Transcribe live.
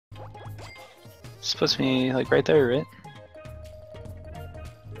This puts me like right there, right?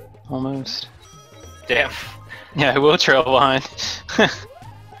 Almost. Damn. Yeah, I will trail behind. Let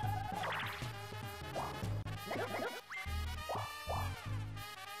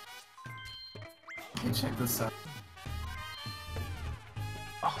me check this out.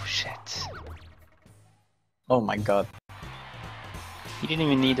 Oh shit. Oh my god. He didn't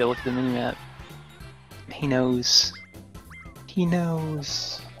even need to look at the minimap. He knows. He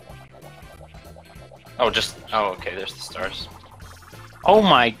knows. Oh, just. Oh, okay, there's the stars. Oh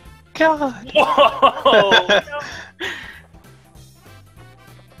my god! Whoa!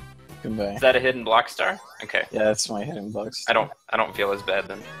 Goodbye. Is that a hidden block star? Okay. Yeah, that's my hidden box. I don't feel as bad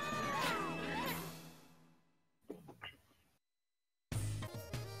then.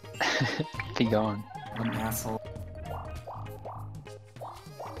 Be gone. What an asshole.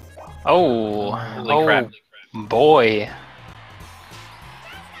 Oh, Holy crap. boy.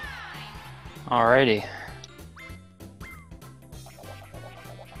 Alrighty.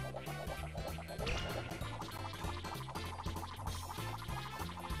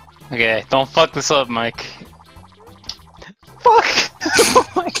 Okay, don't fuck this up, Mike. Fuck! Oh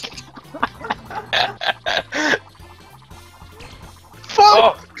my god. Fuck!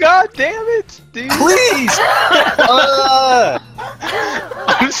 Oh. God damn it, dude! Please!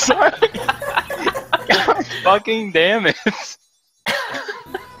 I'm sorry. God fucking damn it.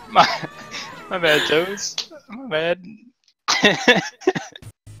 My bad, Toes. My bad.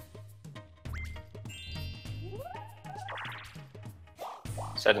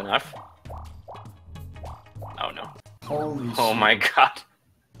 Is that enough? Oh no. Holy shit. Oh my god.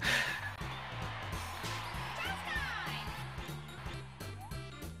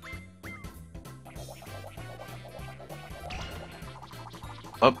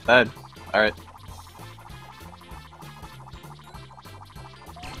 Oh, bad. Alright.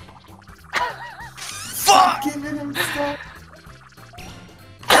 Fuck! Give it him, stop.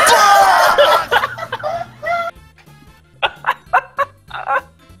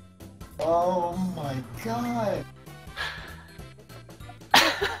 Oh my god.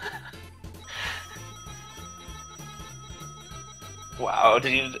 Wow,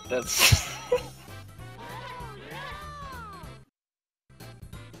 dude, that's.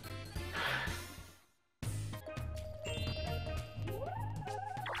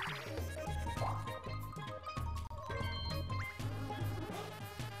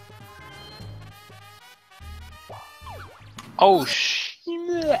 Oh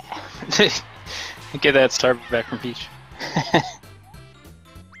shit! Get that star back from Peach.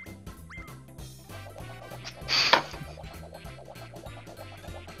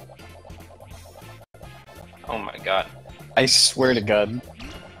 Oh my god. I swear to god.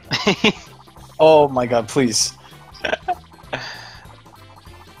 Oh my god, please.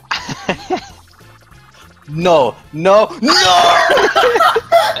 No, no, no!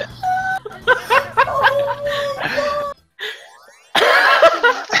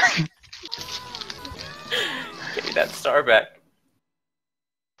 Give me that star back.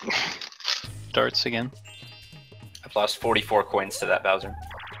 Darts again. I've lost 44 coins to that Bowser.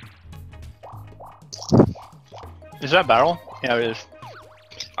 Is that battle? Yeah, it is.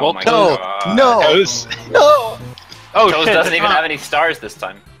 Oh Well, my no, god. no. Toes. No! Oh Toes shit! doesn't even have any stars this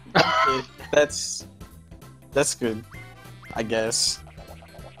time. That's good. I guess.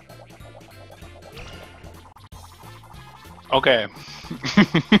 Okay.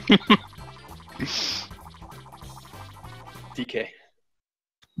 DK.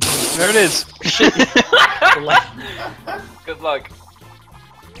 There it is. Good luck.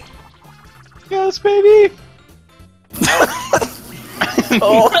 Yes, baby.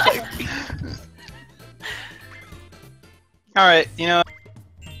 Oh. All right, you know,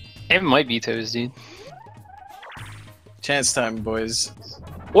 it might be Toes, dude. Chance time, boys.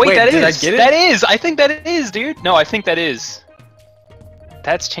 Wait, that did I is. get it? That is. I think that it is, dude. No, I think that is.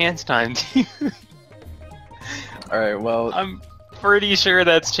 That's chance time, dude. Alright, well, I'm pretty sure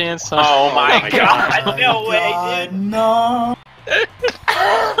that's chance time. Oh my god. Oh my No way, god, dude. no!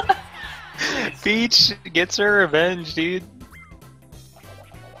 Peach gets her revenge, dude.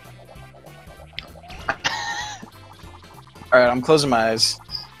 alright, I'm closing my eyes.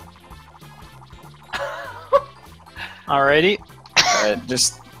 Alrighty. Alright,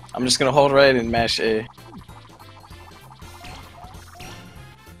 I'm just gonna hold right and mash A.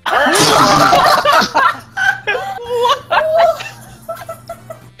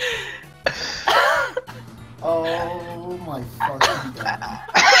 Oh my fucking god.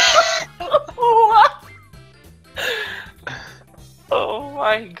 What? Oh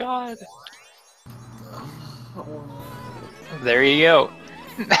my god. There you go.